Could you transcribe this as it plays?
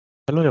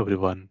Hello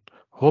everyone,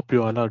 hope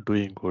you all are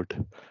doing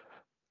good.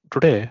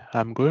 Today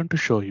I'm going to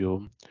show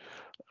you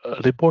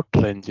report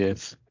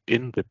ranges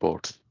in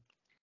reports.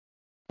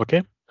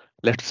 Okay,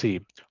 let's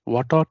see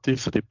what are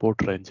these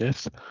report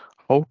ranges,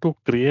 how to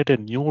create a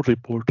new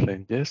report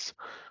ranges.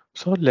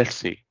 So let's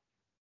see.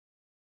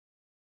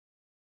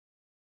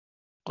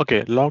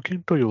 Okay, log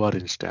into your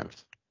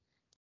instance.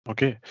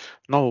 Okay,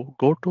 now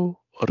go to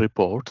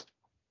reports,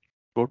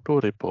 go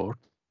to report.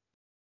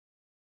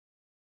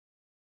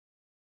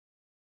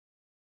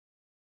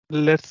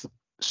 Let's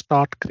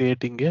start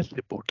creating a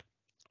report.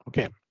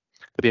 Okay,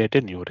 create a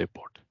new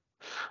report.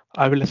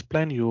 I will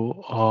explain you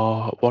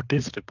what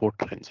is report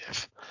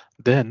ranges.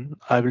 Then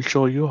I will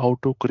show you how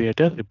to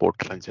create a report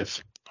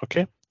ranges.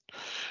 Okay.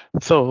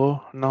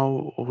 So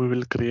now we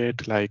will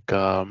create like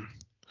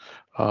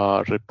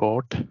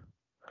report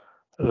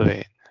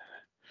range,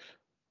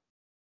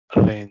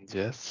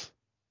 ranges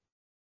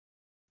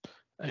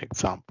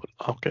example.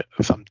 Okay,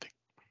 something.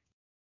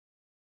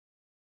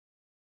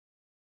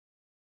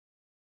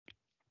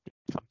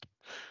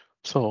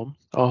 So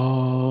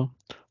now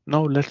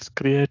let's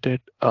create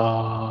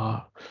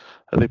a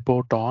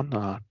report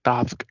on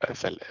task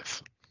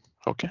SLS.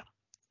 Okay,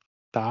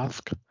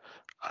 task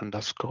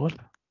underscore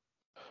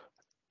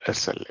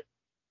SLA.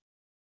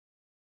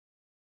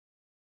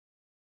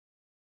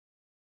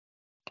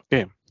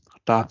 Okay,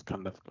 task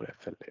underscore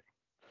SLA.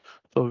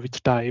 So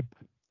which type?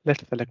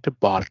 Let's select a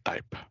bar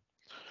type.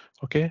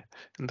 Okay,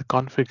 in the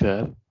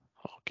configure,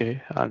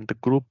 okay, and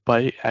group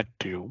by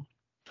active,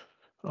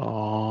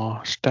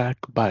 stack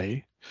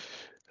by,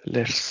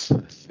 let's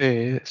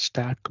say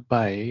stack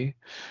by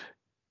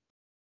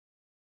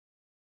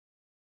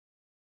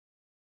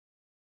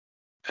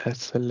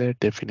SLA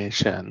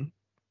definition.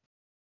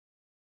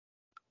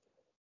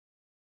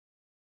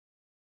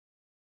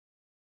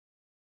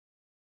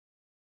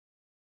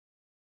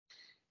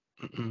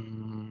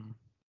 Mm,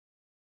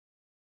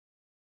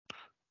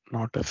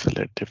 not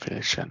SLA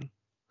definition.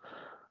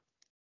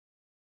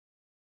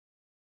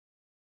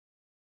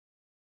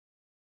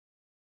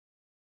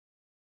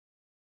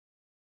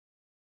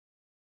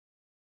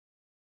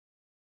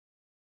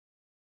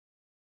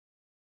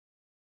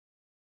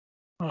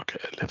 Okay,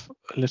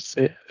 let's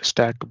say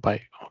stack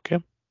by. Okay,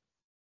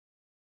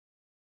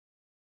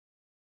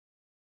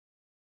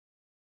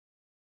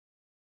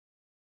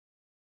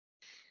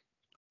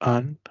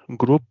 and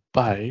group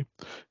by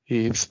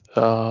is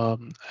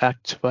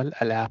actual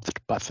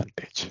elapsed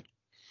percentage.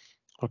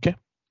 Okay,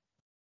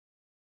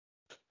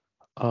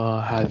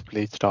 has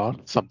bleached or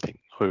something.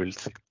 We will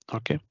see.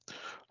 Okay,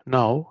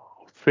 now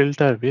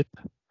filter with,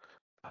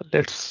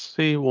 let's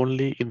see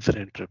only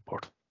incident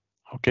report.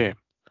 Okay,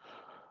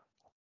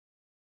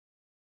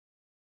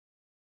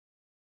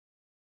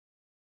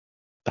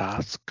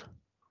 task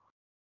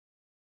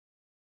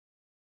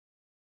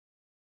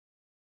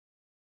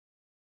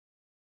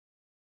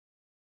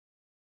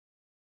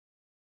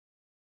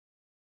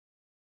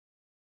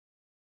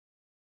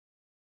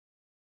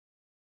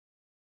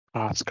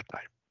task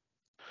type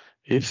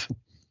is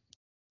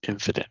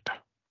incident.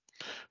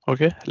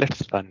 Okay,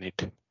 let's run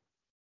it.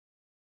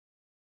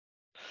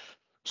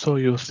 So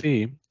you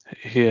see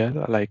here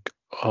like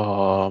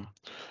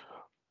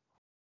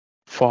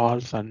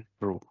false and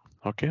true.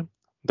 Okay,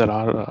 there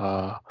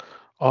are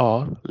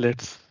or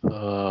let's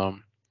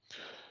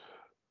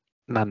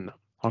none.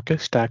 Okay,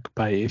 stack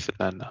by is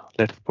none.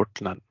 Let's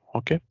put none.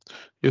 Okay,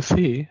 you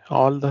see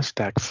all the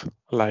stacks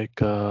like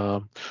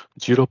 0%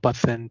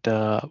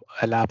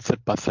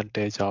 elapsed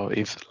percentage of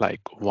is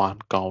like one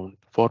count,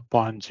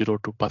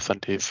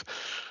 4.02% is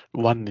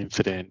one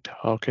incident.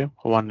 Okay,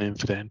 one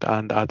incident,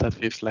 and others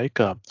is like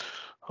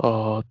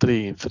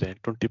three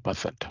incident,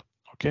 20%.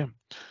 Okay,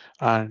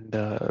 and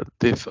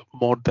this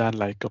more than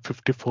like a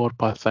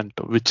 54%,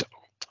 which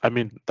I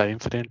mean the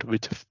incident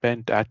which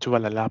spent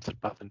actual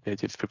elapsed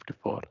percentage is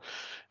 54.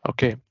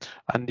 Okay,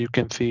 and you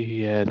can see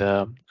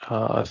here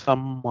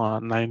some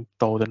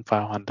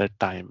 9,500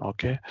 time.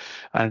 Okay,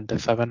 and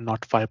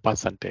 705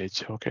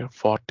 percentage. Okay,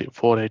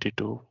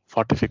 482,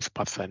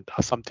 46%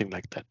 or something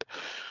like that.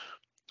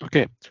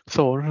 Okay,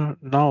 so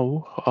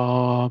now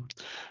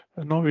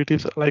it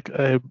is like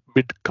a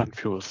bit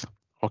confused.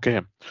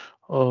 Okay,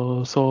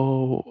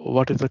 so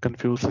what is the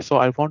confused? So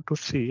I want to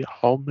see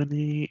how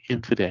many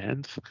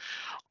incidents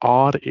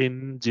are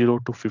in 0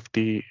 to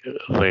 50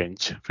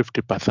 range,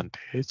 50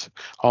 percentage.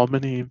 How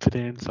many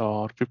incidents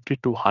are 50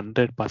 to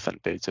 100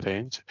 percentage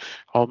range?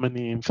 How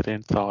many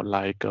incidents are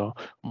like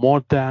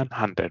more than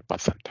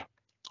 100%?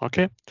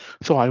 Okay,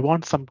 so I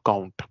want some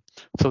count.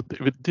 So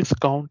with this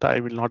count, I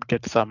will not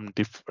get some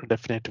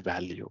definite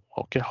value.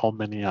 Okay, how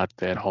many are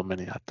there? How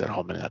many are there?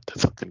 How many are there?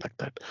 Something like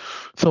that.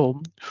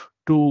 So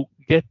to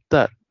get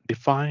the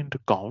defined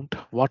count,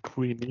 what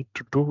we need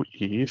to do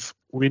is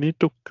we need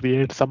to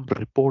create some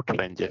report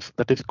ranges.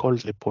 That is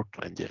called report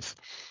ranges.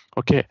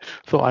 Okay,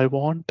 so I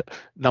want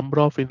number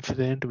of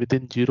incident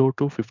within 0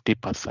 to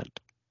 50%.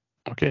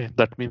 Okay,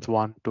 that means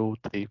 1, 2,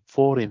 3,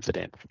 4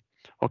 incidents.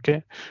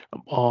 Okay,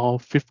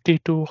 50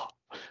 to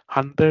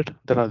 100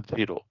 there are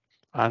 0,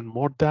 and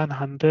more than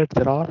 100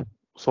 there are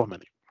so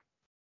many.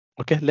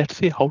 Okay, let's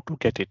see how to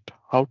get it,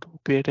 how to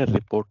create a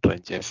report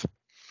ranges.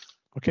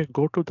 Okay,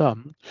 go to the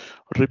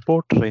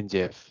report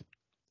ranges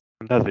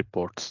under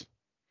reports.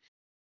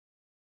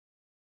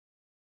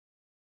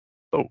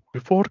 So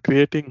before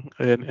creating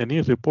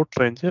any report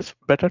ranges,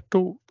 better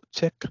to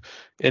check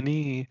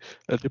any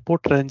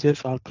report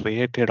ranges are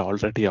created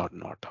already or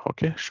not.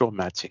 Okay, show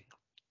matching.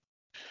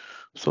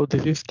 So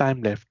this is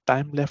time left.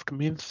 Time left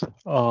means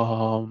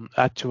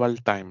actual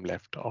time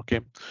left. Okay.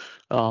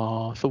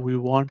 So we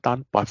want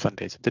on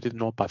percentage. There is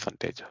no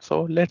percentage.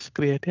 So let's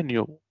create a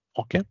new.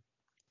 Okay.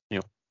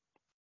 New.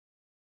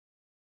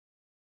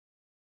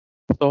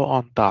 So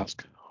on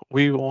task,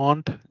 we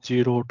want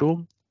 0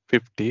 to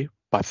 50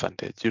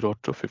 percentage. 0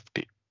 to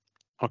 50.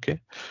 Okay.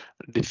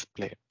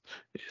 Display.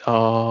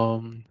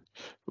 Um,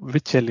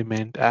 which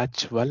element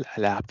actual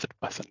elapsed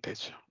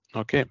percentage.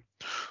 Okay.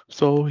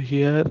 So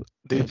here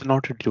this is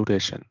not a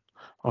duration.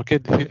 Okay,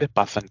 this is a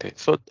percentage.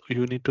 So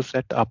you need to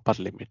set upper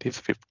limit is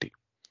 50.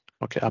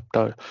 Okay,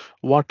 after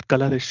what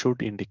color it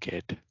should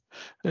indicate?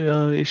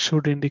 It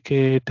should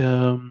indicate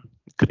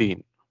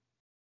green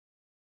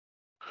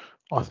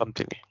or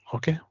something.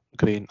 Okay,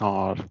 green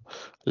or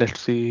let's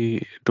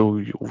see,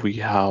 we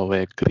have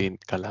a green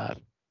color?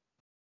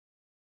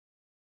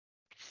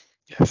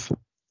 Yes.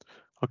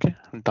 Okay,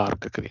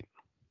 dark green.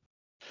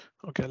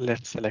 Okay,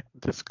 let's select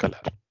this color.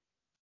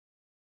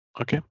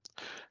 Okay,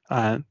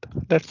 and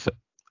let's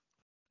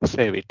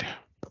save it.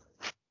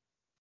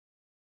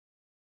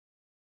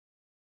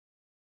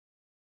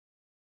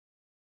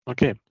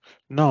 Okay,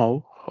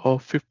 now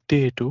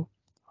 50 to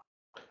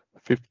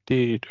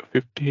 50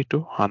 to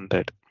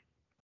 100.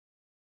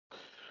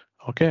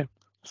 Okay,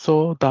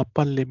 so the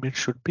upper limit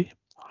should be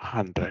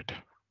 100.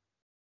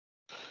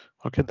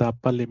 Okay, the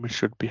upper limit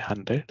should be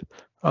 100.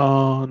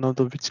 Now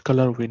the which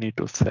color we need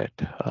to set,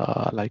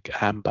 like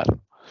amber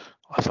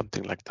or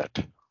something like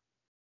that.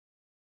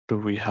 Do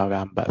we have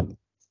amber?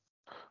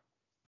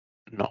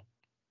 No.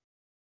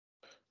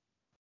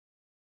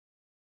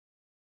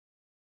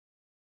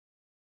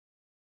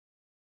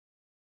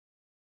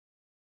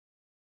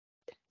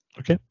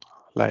 Okay,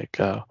 like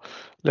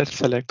let's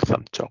select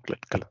some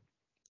chocolate color.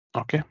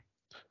 Okay,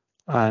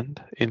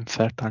 and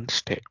insert and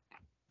stay.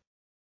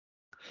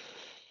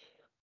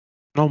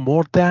 Now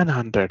more than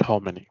 100, how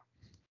many?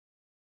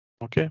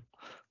 Okay,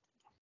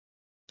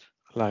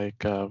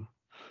 like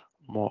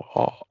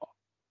more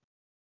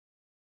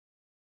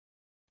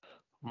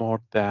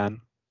more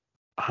than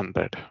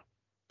 100.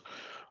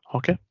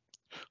 Okay,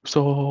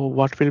 so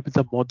what will be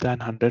the more than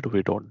 100?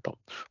 We don't know.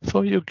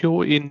 So you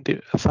give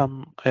in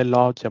some a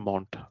large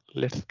amount.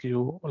 Let's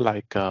give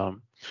like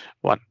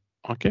one.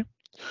 Okay,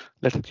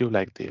 let's give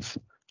like this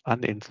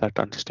and insert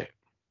and stay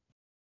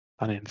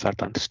and insert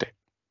and stay.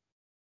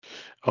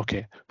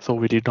 Okay, so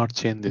we did not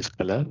change this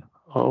color.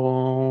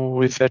 Oh,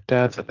 we set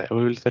as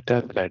we will set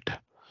as red.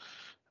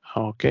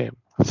 Okay,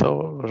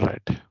 so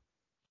red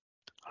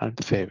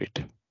and save it.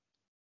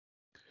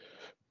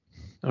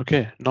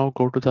 Okay, now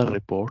go to the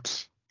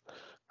reports.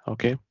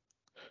 Okay,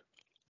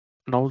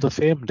 now the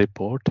same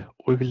report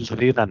we will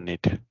rerun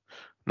it.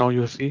 Now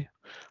you see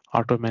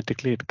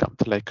automatically it comes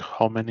like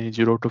how many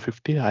 0 to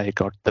 50? I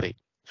got 3.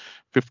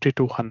 50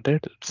 to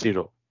 100,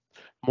 0.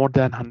 More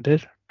than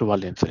 100,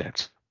 12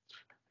 incidents.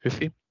 You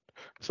see?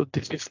 So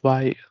this is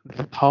why,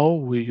 this is how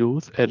we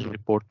use a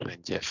report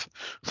ranges.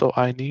 So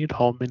I need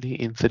how many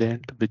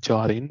incidents which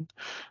are in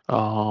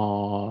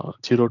 0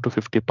 to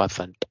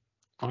 50%.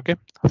 Okay,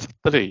 so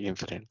 3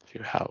 incidents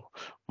you have.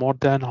 More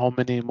than how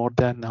many? More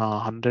than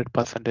 100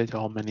 percentage,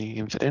 how many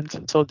incidents?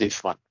 So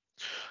this one.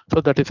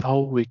 So that is how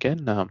we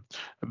can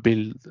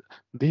build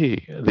the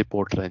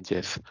report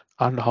ranges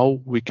and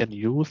how we can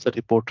use the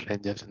report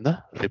ranges in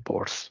the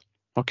reports.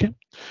 Okay,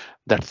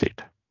 that's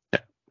it.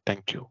 Yeah,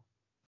 thank you.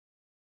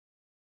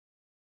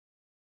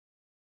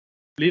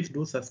 Please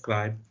do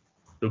subscribe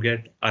to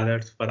get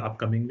alerts for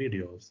upcoming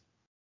videos.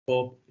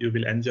 Hope you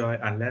will enjoy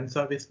and learn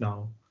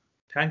ServiceNow.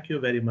 Thank you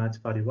very much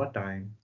for your time.